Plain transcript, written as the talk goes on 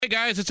Hey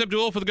guys, it's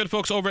Abdul for the good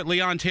folks over at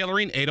Leon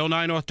Tailoring,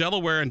 809 North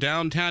Delaware in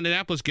downtown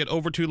Indianapolis. Get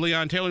over to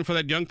Leon Tailoring for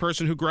that young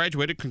person who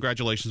graduated.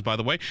 Congratulations, by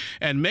the way.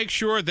 And make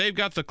sure they've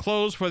got the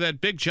clothes for that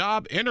big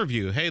job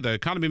interview. Hey, the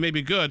economy may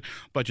be good,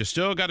 but you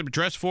still got to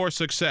dress for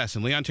success.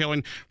 And Leon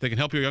Tailoring, they can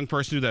help your young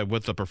person do that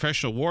with the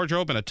professional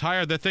wardrobe and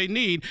attire that they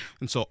need.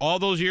 And so all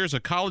those years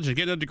of college and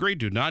getting a degree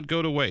do not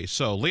go to waste.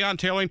 So Leon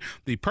Tailoring,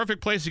 the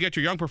perfect place to get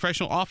your young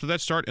professional off to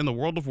that start in the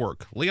world of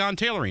work. Leon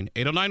Tailoring,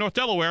 809 North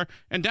Delaware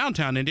and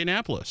downtown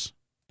Indianapolis.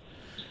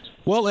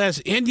 Well, as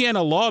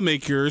Indiana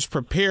lawmakers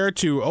prepare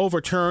to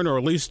overturn or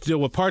at least deal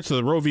with parts of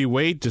the Roe v.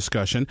 Wade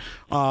discussion,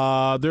 there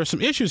are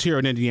some issues here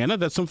in Indiana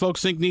that some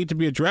folks think need to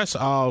be addressed.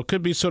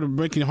 Could be sort of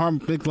making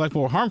life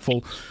more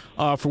harmful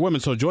for women.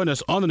 So join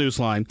us on the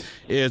newsline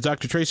is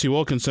Dr. Tracy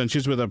Wilkinson.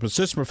 She's with an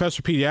assistant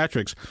professor of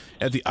pediatrics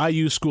at the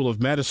IU School of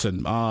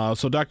Medicine.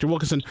 So Dr.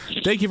 Wilkinson,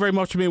 thank you very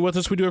much for being with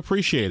us. We do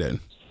appreciate it.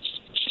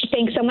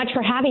 Thanks so much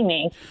for having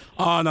me.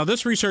 Now,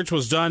 this research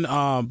was done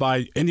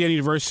by Indiana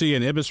University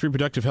and Ibis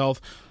Reproductive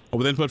Health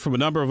with input from a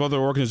number of other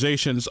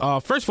organizations.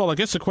 First of all, I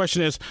guess the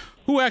question is,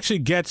 who actually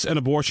gets an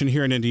abortion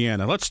here in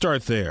Indiana? Let's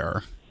start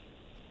there.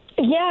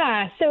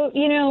 Yeah. So,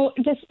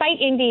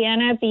 despite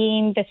Indiana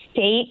being the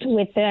state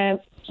with the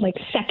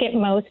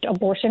second most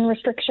abortion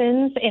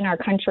restrictions in our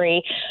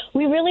country,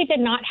 we really did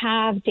not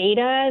have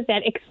data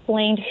that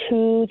explained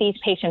who these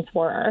patients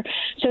were.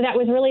 So that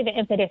was really the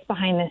impetus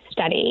behind this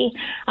study.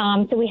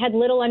 So we had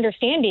little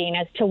understanding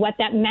as to what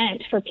that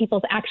meant for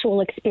people's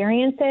actual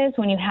experiences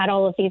when you had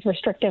all of these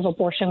restrictive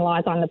abortion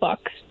laws on the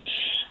books.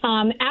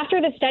 After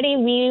the study,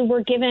 we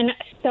were given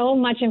so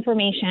much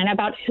information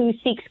about who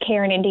seeks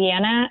care in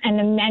Indiana and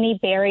the many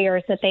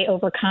barriers that they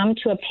overcome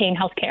to obtain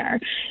health care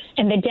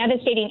and the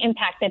devastating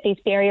impact that these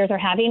barriers are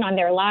having on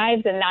their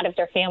lives and that of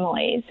their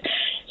families.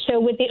 So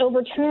with the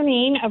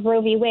overturning of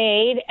Roe v.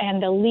 Wade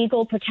and the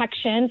legal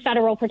protection,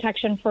 federal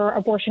protection for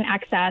abortion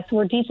access,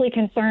 we're deeply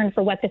concerned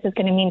for what this is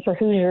going to mean for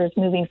Hoosiers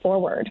moving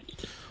forward.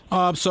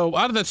 So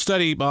out of that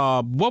study,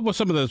 what was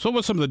some of the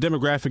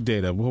demographic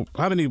data?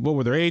 What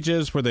were their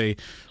ages? Were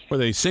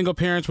they single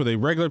parents? Were they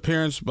regular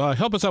parents?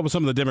 Help us out with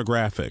some of the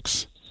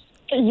demographics.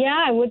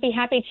 Yeah, I would be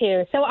happy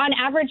to. So on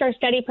average, our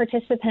study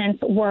participants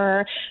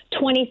were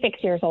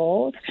 26 years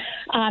old.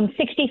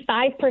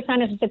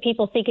 65% of the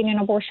people seeking an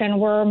abortion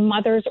were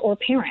mothers or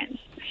parents.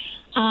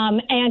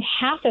 And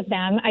half of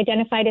them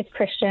identified as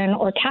Christian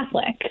or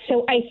Catholic.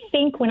 So I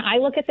think when I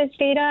look at this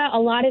data, a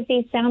lot of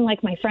these sound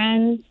like my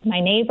friends, my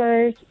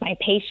neighbors, my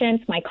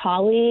patients, my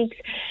colleagues.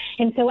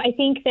 And so I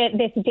think that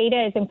this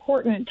data is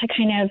important to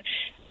kind of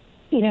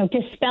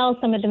dispel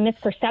some of the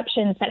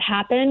misperceptions that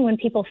happen when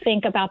people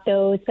think about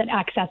those that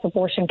access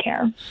abortion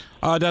care.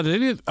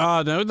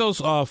 Did those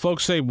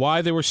folks say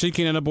why they were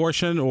seeking an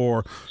abortion,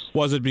 or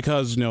was it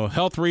because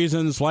health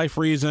reasons, life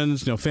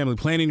reasons, family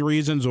planning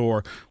reasons,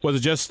 or was it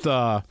just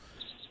the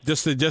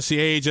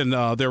age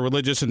and their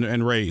religious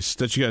and race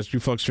that you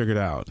folks figured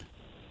out?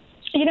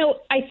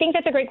 I think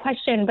that's a great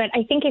question, but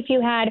I think if you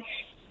had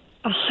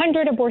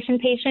 100 abortion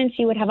patients,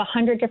 you would have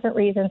 100 different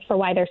reasons for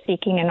why they're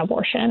seeking an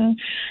abortion.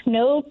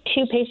 No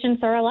two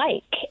patients are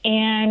alike.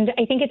 And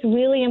I think it's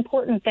really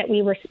important that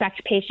we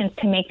respect patients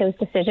to make those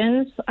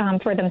decisions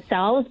for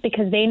themselves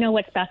because they know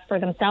what's best for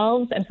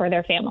themselves and for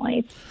their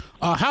families.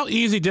 How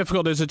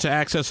difficult is it to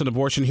access an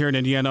abortion here in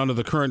Indiana under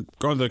the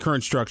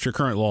current structure,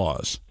 current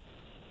laws?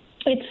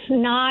 It's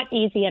not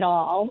easy at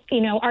all.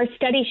 Our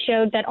study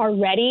showed that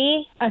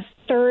already a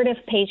third of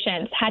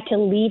patients had to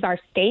leave our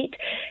state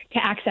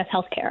to access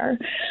health care.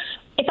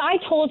 If I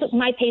told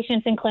my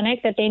patients in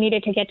clinic that they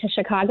needed to get to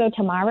Chicago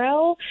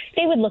tomorrow,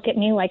 they would look at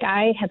me like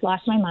I had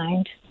lost my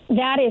mind.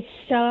 That is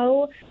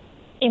so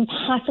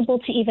impossible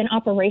to even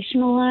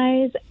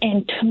operationalize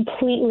and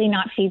completely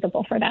not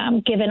feasible for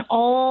them, given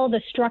all the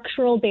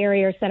structural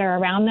barriers that are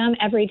around them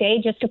every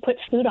day just to put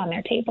food on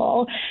their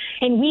table.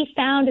 And we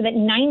found that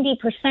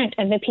 90%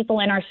 of the people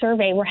in our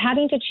survey were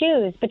having to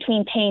choose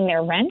between paying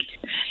their rent,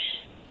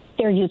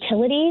 their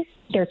utilities,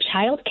 their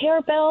child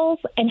care bills,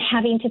 and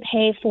having to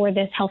pay for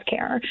this health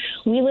care.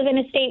 We live in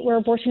a state where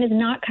abortion is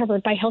not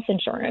covered by health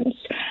insurance.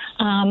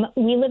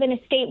 We live in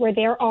a state where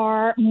there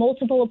are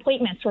multiple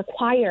appointments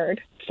required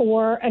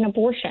for an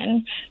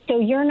abortion. So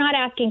you're not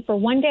asking for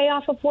one day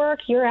off of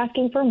work, you're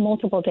asking for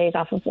multiple days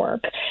off of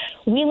work.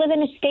 We live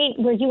in a state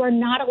where you are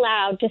not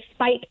allowed,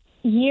 despite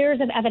years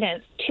of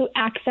evidence, to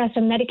access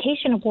a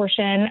medication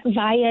abortion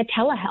via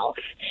telehealth.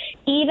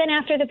 Even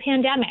after the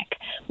pandemic,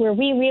 where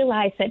we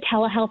realized that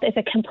telehealth is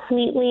a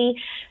completely,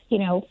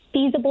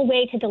 feasible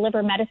way to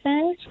deliver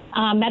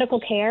medical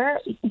care,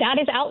 that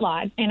is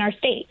outlawed in our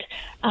state.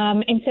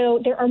 And so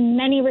there are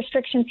many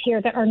restrictions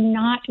here that are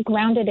not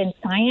grounded in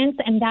science,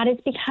 and that is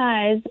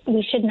because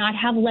we should not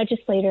have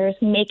legislators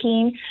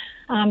making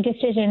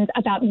decisions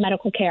about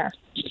medical care.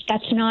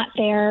 that's not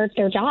their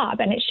job,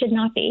 and it should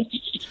not be.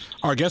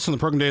 Our guest on the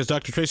program today is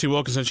Dr. Tracy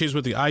Wilkinson. She's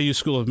with the IU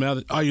School of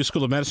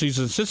Medicine. She's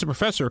an assistant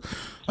professor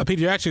of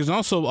pediatrics and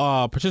also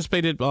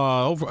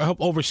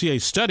helped oversee a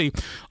study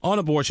on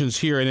abortions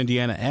here in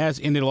Indiana as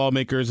Indiana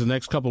lawmakers in the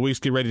next couple of weeks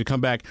get ready to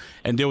come back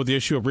and deal with the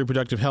issue of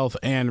reproductive health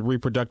and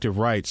reproductive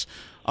rights.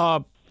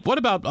 What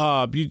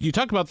about you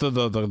talked about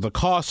the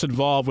costs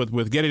involved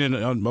with getting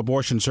in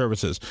abortion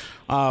services?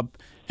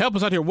 Help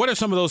us out here. What are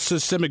some of those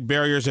systemic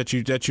barriers that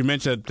you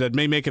mentioned that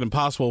may make it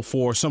impossible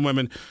for some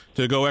women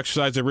to go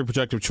exercise their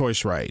reproductive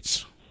choice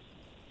rights?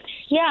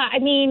 Yeah, I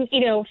mean,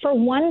 for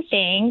one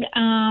thing,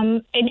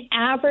 an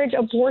average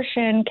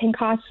abortion can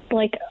cost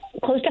like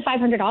close to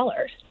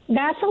 $500.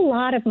 That's a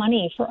lot of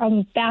money for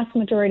a vast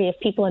majority of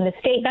people in the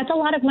state. That's a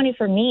lot of money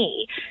for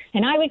me.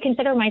 And I would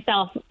consider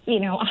myself,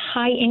 a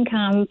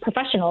high-income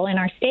professional in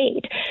our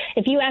state.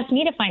 If you asked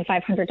me to find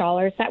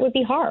 $500, that would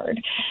be hard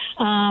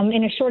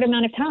in a short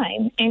amount of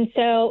time. And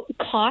so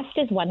cost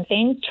is one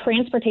thing.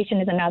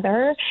 Transportation is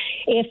another.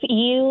 If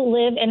you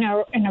live in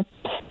a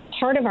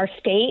part of our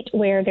state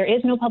where there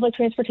is no public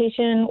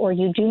transportation, or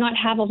you do not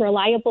have a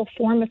reliable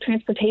form of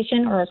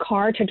transportation or a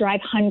car to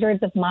drive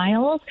hundreds of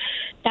miles,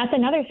 that's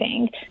another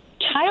thing.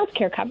 Child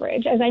care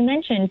coverage, as I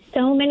mentioned,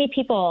 so many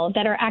people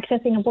that are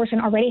accessing abortion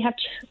already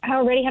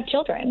have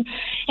children.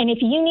 And if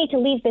you need to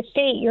leave the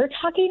state, you're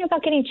talking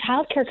about getting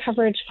child care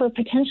coverage for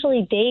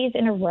potentially days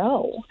in a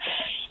row.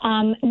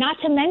 Not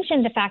to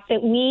mention the fact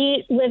that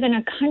we live in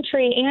a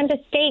country and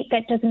a state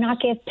that does not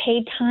give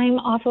paid time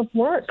off of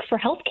work for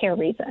healthcare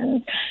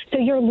reasons. So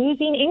you're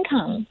losing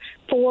income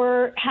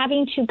for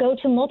having to go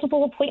to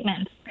multiple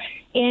appointments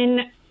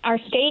in our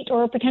state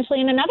or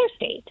potentially in another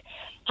state.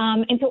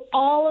 And so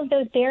all of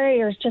those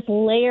barriers just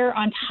layer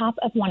on top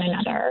of one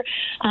another.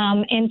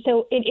 And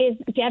so it is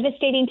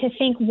devastating to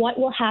think what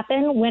will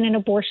happen when an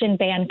abortion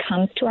ban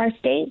comes to our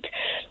state.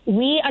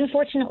 We,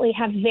 unfortunately,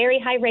 have very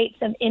high rates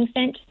of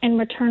infant and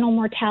maternal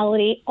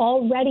mortality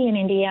already in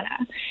Indiana.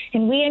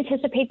 And we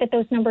anticipate that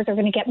those numbers are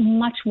going to get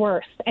much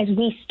worse as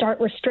we start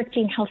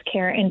restricting health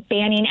care and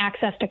banning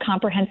access to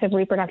comprehensive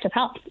reproductive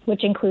health,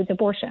 which includes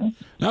abortion.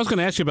 Now, I was going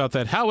to ask you about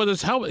that. How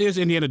is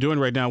Indiana doing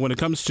right now when it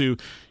comes to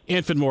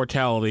infant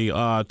mortality,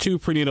 to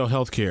prenatal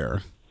health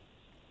care?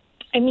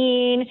 I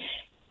mean,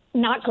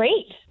 not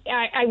great.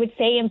 I would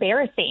say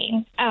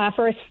embarrassing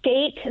for a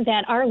state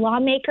that our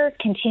lawmakers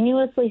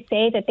continuously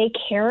say that they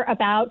care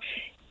about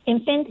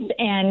infants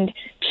and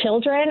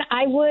children.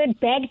 I would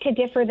beg to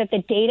differ that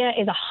the data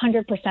is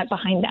 100%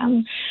 behind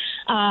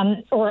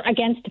them or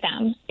against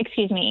them.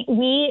 Excuse me.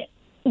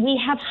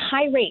 We have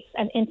high rates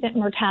of infant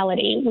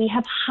mortality. We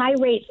have high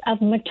rates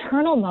of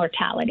maternal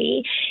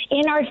mortality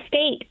in our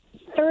state.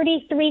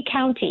 33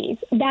 counties,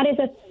 that is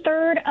a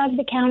third of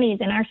the counties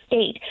in our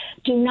state,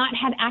 do not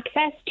have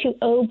access to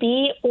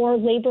OB or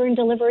labor and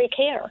delivery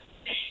care.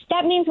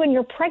 That means when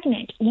you're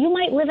pregnant, you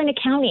might live in a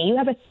county. You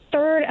have a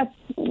third of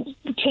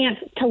chance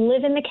to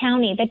live in the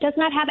county that does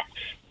not have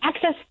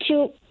access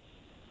to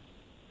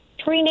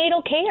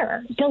prenatal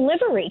care,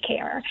 delivery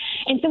care.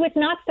 And so it's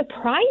not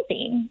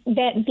surprising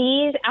that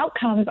these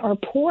outcomes are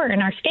poor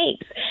in our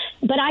states.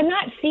 But I'm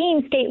not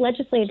seeing state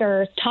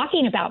legislators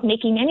talking about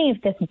making any of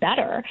this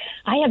better.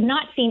 I have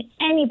not seen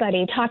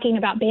anybody talking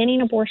about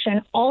banning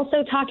abortion,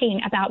 also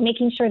talking about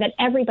making sure that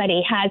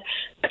everybody has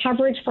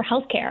coverage for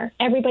health care.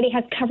 Everybody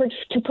has coverage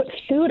to put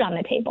food on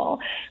the table,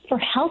 for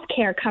health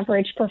care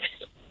coverage, for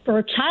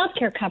child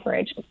care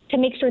coverage, to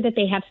make sure that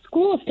they have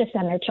schools to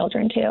send their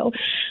children to.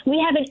 We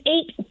have an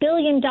 $8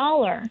 billion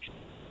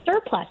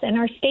surplus in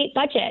our state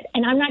budget,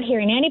 and I'm not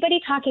hearing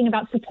anybody talking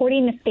about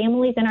supporting the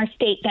families in our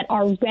state that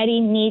already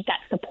need that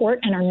support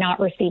and are not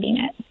receiving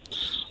it.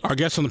 Our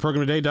guest on the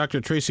program today,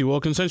 Dr. Tracy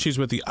Wilkinson. She's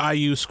with the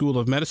IU School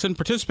of Medicine,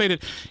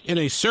 participated in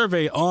a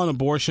survey on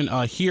abortion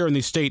here in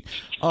the state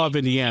of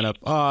Indiana.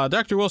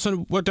 Dr.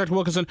 Wilkinson,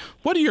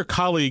 what do your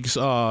colleagues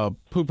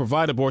who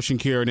provide abortion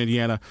care in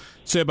Indiana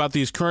say about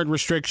these current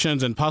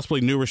restrictions and possibly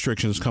new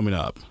restrictions coming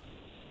up?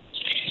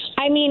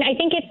 I mean, I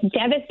think it's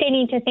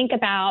devastating to think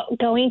about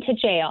going to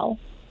jail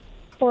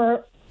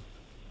for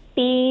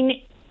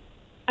being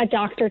a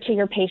doctor to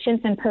your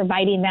patients and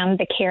providing them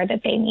the care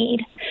that they need.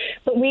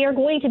 But we are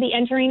going to be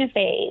entering a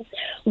phase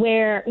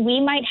where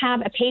we might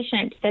have a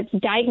patient that's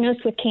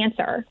diagnosed with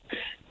cancer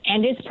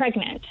and is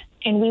pregnant,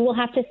 and we will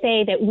have to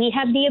say that we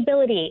have the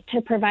ability to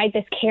provide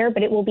this care,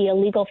 but it will be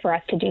illegal for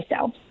us to do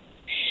so.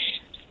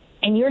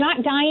 And you're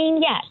not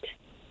dying yet,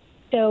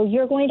 so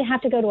you're going to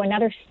have to go to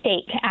another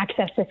state to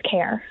access this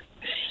care.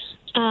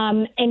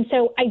 And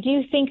so I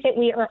do think that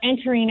we are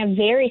entering a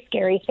very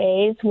scary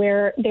phase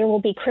where there will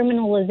be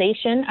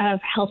criminalization of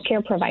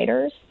healthcare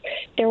providers.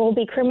 There will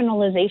be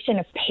criminalization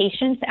of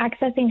patients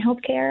accessing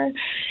healthcare.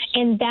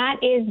 And that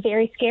is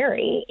very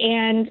scary.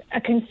 And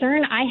a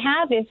concern I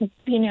have is,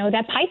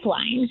 that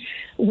pipeline.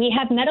 We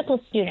have medical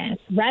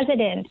students,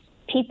 residents,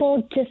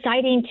 people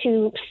deciding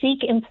to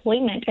seek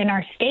employment in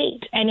our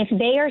state. And if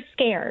they are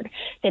scared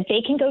that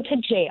they can go to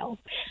jail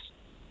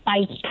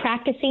by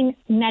practicing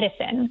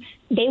medicine,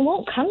 they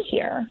won't come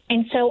here.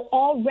 And so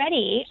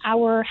already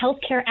our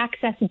healthcare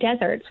access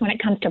deserts, when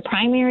it comes to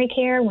primary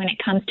care, when it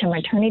comes to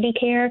maternity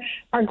care,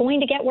 are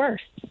going to get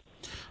worse.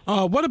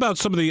 What about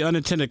some of the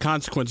unintended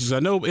consequences? I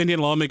know Indian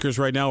lawmakers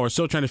right now are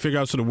still trying to figure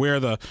out sort of where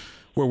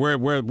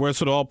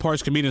sort of all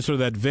parts can meet in sort of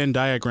that Venn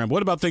diagram.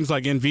 What about things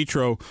like in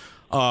vitro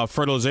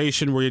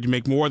fertilization, where you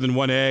make more than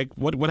one egg?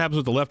 What happens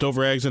with the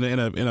leftover eggs in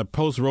a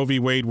post Roe v.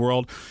 Wade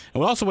world?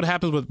 And also what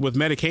happens with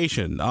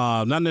medication?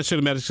 Not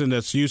necessarily medicine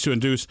that's used to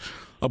induce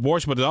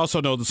abortion, but I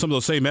also know that some of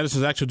those same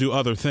medicines actually do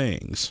other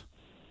things.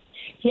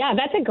 Yeah,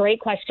 that's a great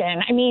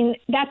question. I mean,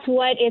 that's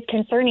what is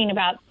concerning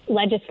about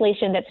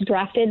legislation that's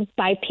drafted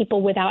by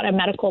people without a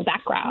medical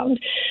background.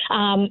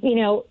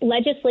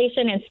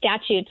 Legislation and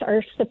statutes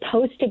are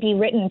supposed to be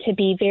written to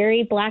be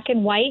very black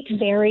and white,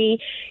 very,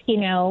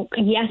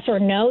 yes or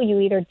no, you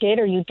either did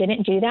or you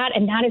didn't do that.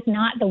 And that is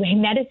not the way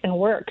medicine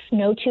works.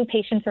 No two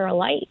patients are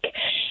alike.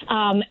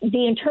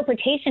 The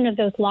interpretation of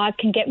those laws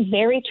can get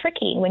very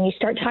tricky when you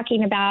start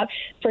talking about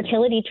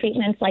fertility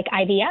treatments like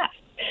IVF.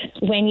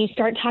 When you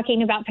start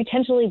talking about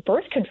potentially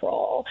birth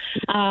control,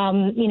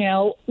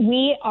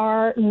 we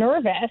are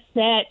nervous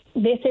that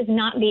this is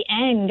not the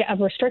end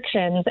of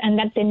restrictions and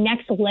that the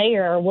next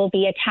layer will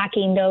be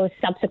attacking those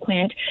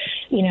subsequent,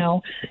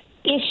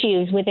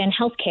 issues within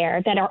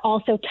healthcare that are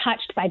also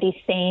touched by these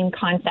same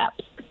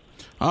concepts.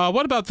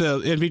 What about the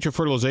in vitro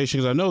fertilization?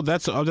 Because I know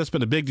that's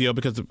been a big deal.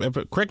 Because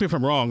correct me if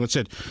I'm wrong. Let's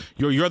say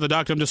you're the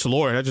doctor. I'm just a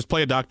lawyer. I just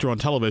play a doctor on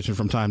television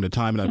from time to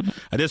time, and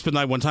I did spend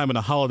one time in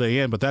a Holiday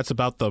Inn, but that's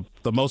about the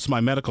most of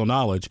my medical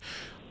knowledge.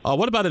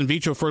 What about in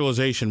vitro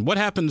fertilization? What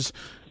happens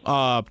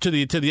to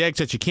the eggs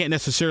that you can't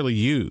necessarily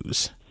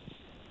use?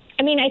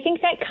 I mean, I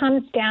think that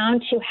comes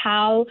down to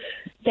how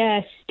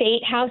the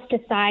State House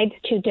decides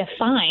to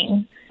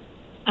define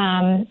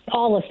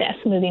all of this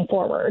moving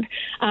forward.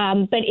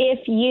 But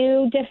if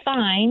you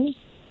define,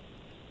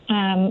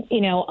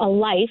 a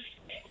life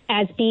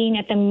as being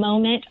at the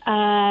moment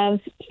of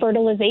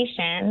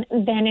fertilization,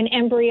 then an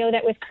embryo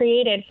that was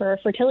created for a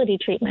fertility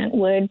treatment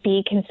would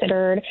be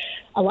considered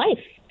a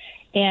life.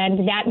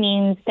 And that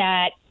means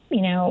that,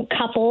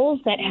 couples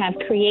that have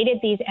created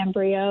these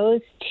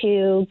embryos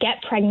to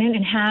get pregnant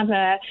and have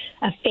a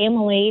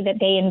family that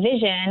they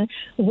envision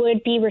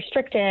would be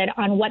restricted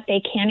on what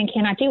they can and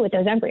cannot do with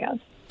those embryos.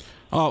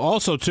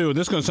 Also, too,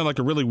 this is going to sound like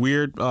a really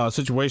weird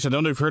situation. I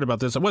don't know if you've heard about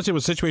this. I want to say it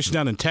was a situation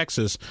down in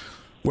Texas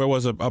where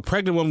was a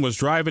pregnant woman was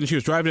driving. She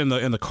was driving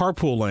in the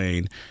carpool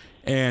lane,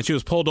 and she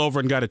was pulled over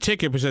and got a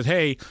ticket. But said,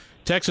 "Hey,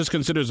 Texas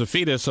considers a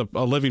fetus a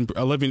living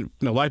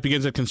life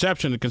begins at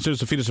conception. It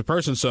considers a fetus a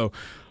person." So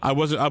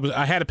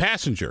I had a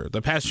passenger.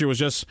 The passenger was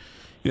just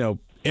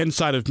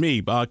inside of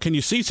me. Can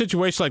you see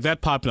situations like that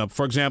popping up?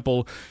 For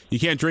example, you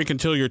can't drink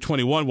until you're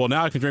 21. Well,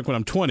 now I can drink when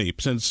I'm 20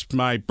 since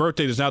my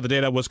birthday is now the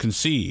date I was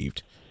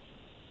conceived.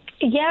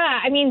 Yeah,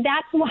 I mean,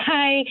 that's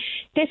why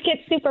this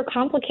gets super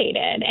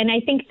complicated. And I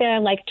think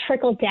the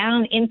trickle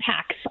down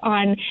impacts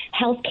on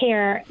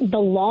healthcare, the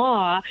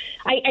law,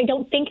 I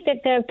don't think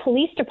that the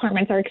police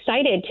departments are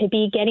excited to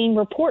be getting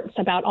reports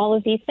about all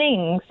of these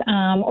things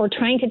or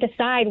trying to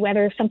decide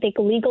whether something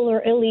legal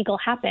or illegal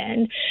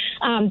happened.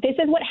 This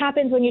is what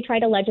happens when you try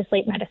to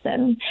legislate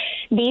medicine.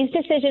 These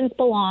decisions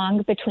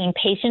belong between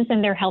patients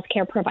and their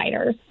healthcare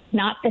providers,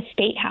 not the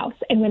State House.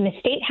 And when the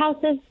State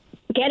Houses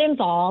get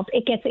involved,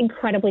 it gets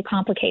incredibly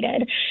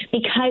complicated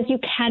because you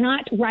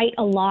cannot write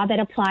a law that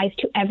applies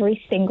to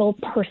every single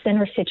person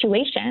or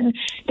situation.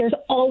 There's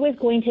always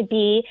going to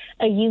be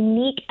a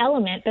unique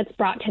element that's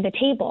brought to the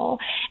table.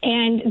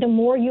 And the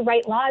more you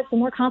write laws, the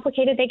more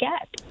complicated they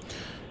get.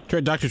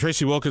 Dr.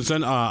 Tracy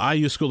Wilkinson,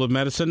 IU School of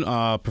Medicine,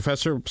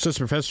 assistant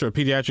professor of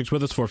pediatrics,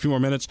 with us for a few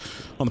more minutes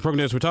on the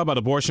program. As we talk about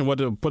abortion, what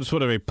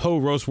sort of a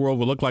post-Roe world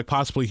would look like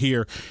possibly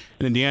here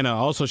in Indiana.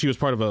 Also, she was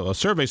part of a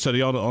survey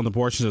study on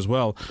abortions as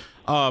well.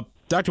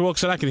 Dr.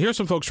 Wilkinson, I can hear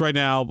some folks right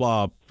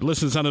now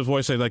listen to Son's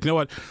voice say, you know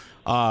what,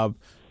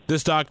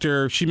 this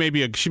doctor, she may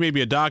be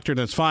a doctor, and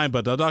that's fine,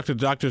 but the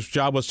doctor's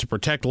job was to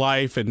protect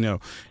life and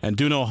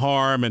do no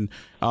harm. And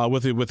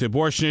with the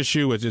abortion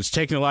issue, it's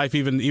taking a life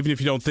even if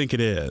you don't think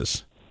it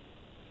is.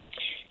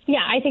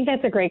 Yeah, I think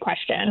that's a great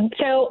question.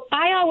 So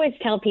I always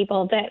tell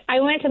people that I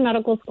went to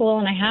medical school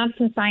and I have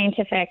some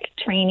scientific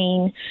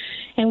training.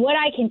 And what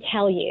I can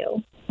tell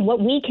you,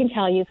 what we can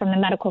tell you from the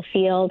medical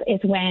field is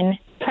when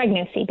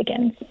pregnancy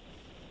begins.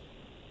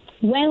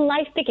 When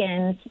life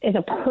begins is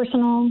a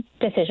personal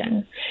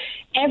decision.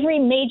 Every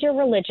major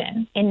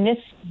religion in this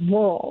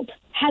world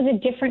has a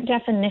different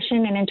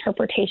definition and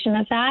interpretation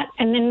of that.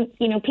 And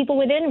then, people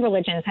within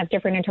religions have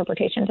different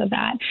interpretations of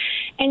that.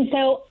 And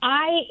so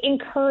I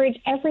encourage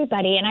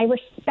everybody and I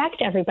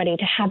respect everybody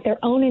to have their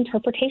own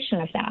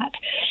interpretation of that.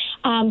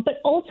 But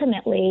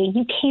ultimately,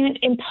 you can't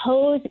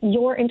impose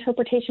your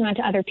interpretation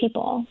onto other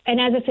people. And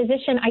as a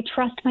physician, I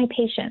trust my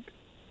patients.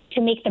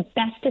 to make the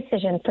best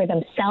decision for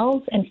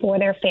themselves and for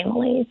their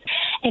families.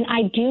 And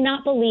I do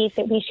not believe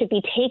that we should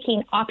be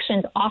taking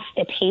options off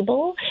the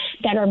table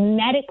that are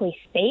medically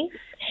safe,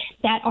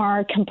 that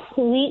are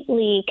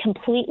completely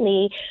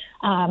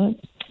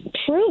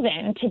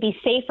proven to be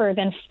safer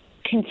than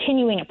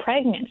continuing a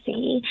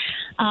pregnancy.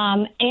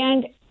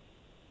 And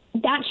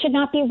that should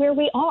not be where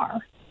we are.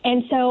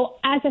 And so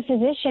as a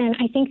physician,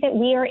 I think that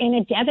we are in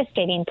a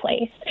devastating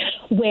place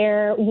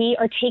where we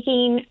are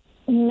taking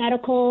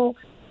medical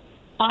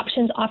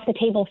options off the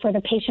table for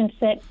the patients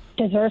that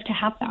deserve to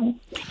have them,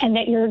 and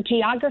that your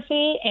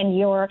geography and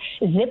your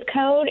zip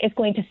code is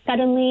going to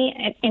suddenly,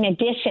 in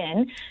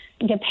addition,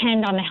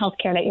 depend on the health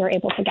care that you're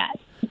able to get.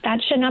 That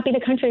should not be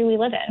the country we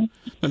live in.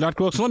 Now,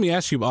 Dr. Wilson, let me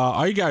ask you,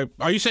 are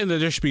you saying that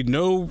there should be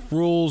no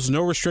rules,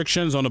 no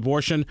restrictions on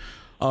abortion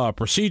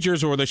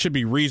procedures, or they should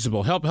be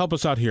reasonable? Help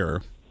us out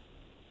here.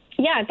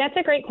 Yeah, that's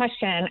a great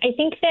question. I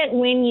think that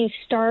when you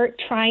start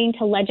trying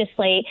to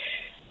legislate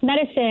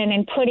medicine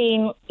and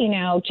putting,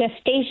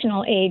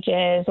 gestational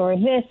ages or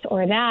this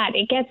or that,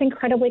 it gets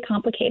incredibly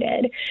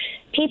complicated.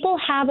 People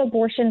have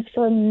abortions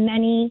for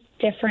many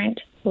different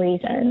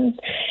reasons.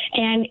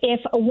 And if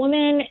a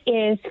woman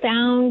is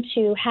found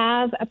to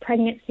have a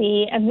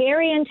pregnancy, a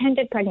very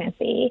intended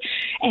pregnancy,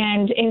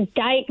 and is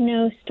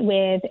diagnosed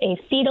with a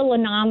fetal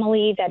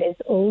anomaly that is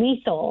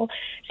lethal,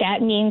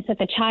 that means that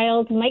the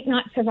child might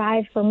not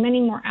survive for many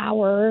more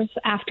hours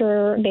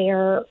after they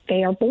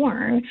are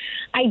born.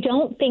 I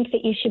don't think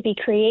that you should be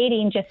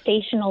creating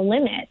gestational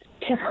limits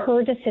to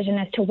her decision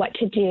as to what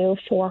to do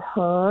for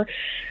her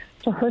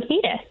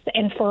fetus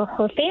and for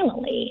her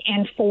family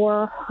and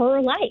for her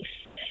life.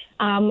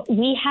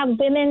 We have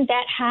women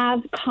that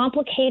have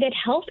complicated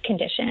health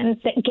conditions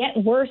that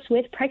get worse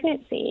with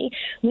pregnancy.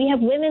 We have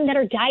women that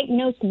are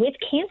diagnosed with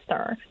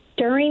cancer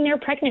during their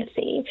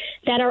pregnancy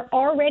that are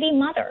already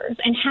mothers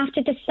and have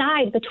to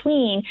decide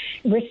between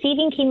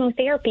receiving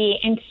chemotherapy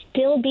and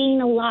still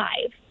being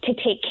alive to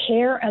take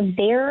care of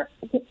their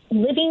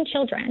living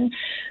children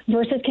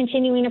versus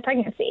continuing a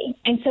pregnancy.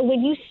 And so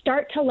when you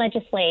start to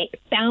legislate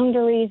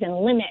boundaries and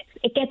limits,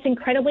 it gets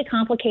incredibly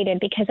complicated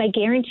because I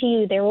guarantee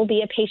you there will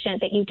be a patient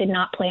that you did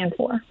not plan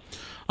for.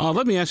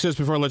 Let me ask you this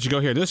before I let you go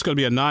here. This is going to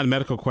be a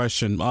non-medical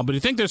question, but do you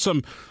think there's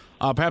some,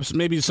 perhaps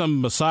maybe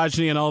some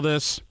misogyny in all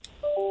this?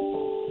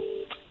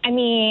 I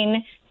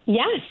mean,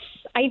 yes.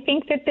 I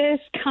think that this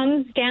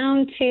comes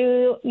down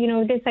to,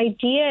 this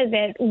idea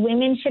that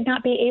women should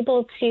not be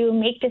able to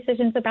make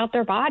decisions about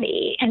their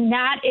body. And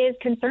that is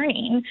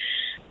concerning.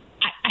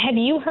 Have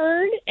you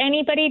heard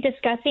anybody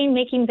discussing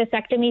making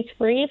vasectomies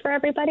free for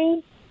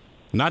everybody?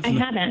 I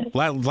haven't.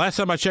 Last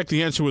time I checked,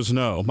 the answer was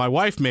no. My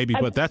wife maybe,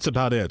 but that's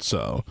about it.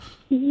 So.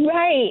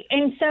 Right.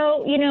 And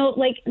so,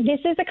 this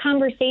is a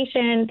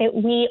conversation that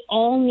we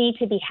all need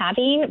to be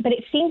having, but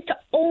it seems to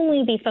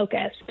only be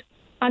focused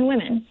on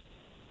women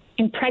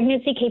and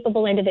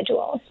pregnancy-capable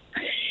individuals.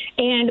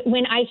 And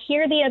when I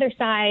hear the other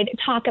side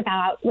talk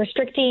about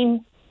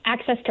restricting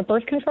access to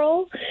birth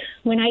control,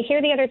 when I hear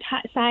the other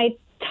side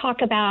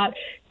talk about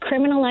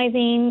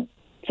criminalizing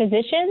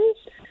physicians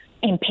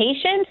and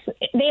patients,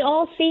 they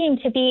all seem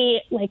to be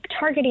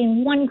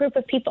targeting one group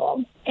of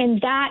people. And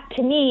that,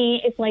 to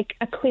me, is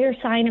a clear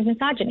sign of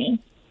misogyny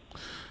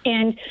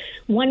and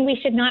one we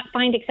should not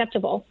find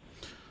acceptable.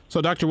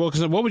 So, Dr.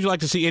 Wilkinson, what would you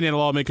like to see Indiana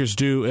lawmakers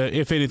do,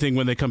 if anything,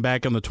 when they come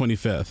back on the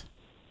 25th?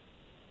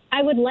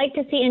 I would like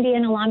to see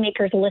Indiana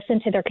lawmakers listen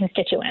to their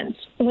constituents.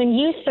 When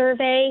you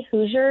survey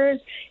Hoosiers,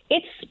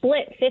 it's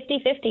split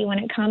 50-50 when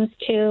it comes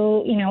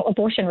to,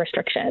 abortion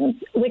restrictions,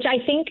 which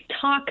I think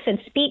talks and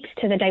speaks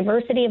to the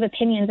diversity of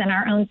opinions in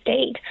our own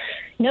state.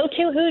 No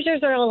two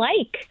Hoosiers are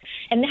alike,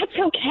 and that's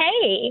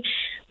okay.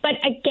 But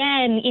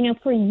again,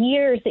 for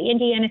years, the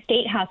Indiana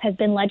State House has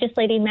been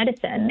legislating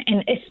medicine,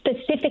 and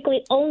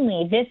specifically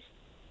only this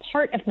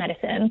part of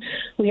medicine.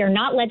 We are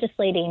not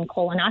legislating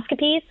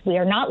colonoscopies. We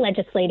are not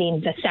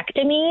legislating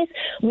vasectomies.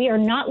 We are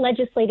not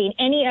legislating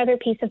any other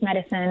piece of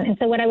medicine. And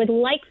so what I would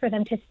like for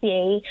them to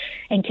say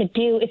and to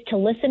do is to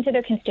listen to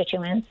their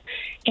constituents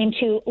and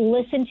to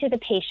listen to the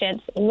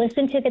patients,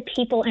 listen to the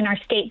people in our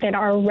state that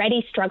are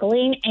already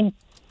struggling, and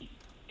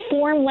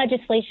form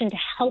legislation to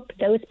help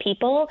those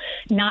people,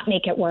 not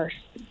make it worse.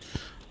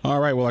 All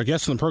right. Well, our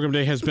guest on the program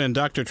today has been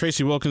Dr.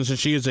 Tracy Wilkinson.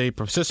 She is a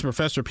assistant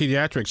professor of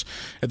pediatrics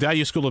at the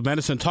IU School of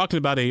Medicine, talking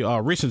about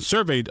a recent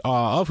survey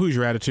of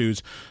Hoosier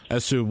attitudes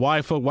as to why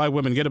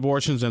women get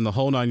abortions and the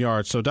whole nine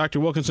yards. So, Dr.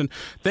 Wilkinson,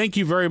 thank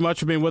you very much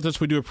for being with us.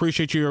 We do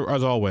appreciate you,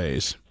 as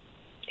always.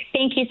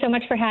 Thank you so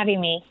much for having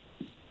me.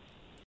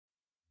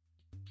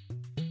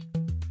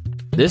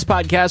 This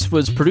podcast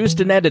was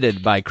produced and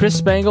edited by Chris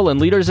Spangle and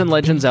Leaders and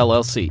Legends,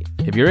 LLC.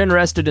 If you're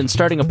interested in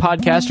starting a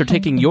podcast or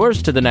taking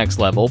yours to the next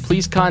level,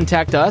 please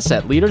contact us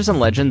at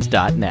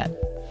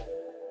leadersandlegends.net.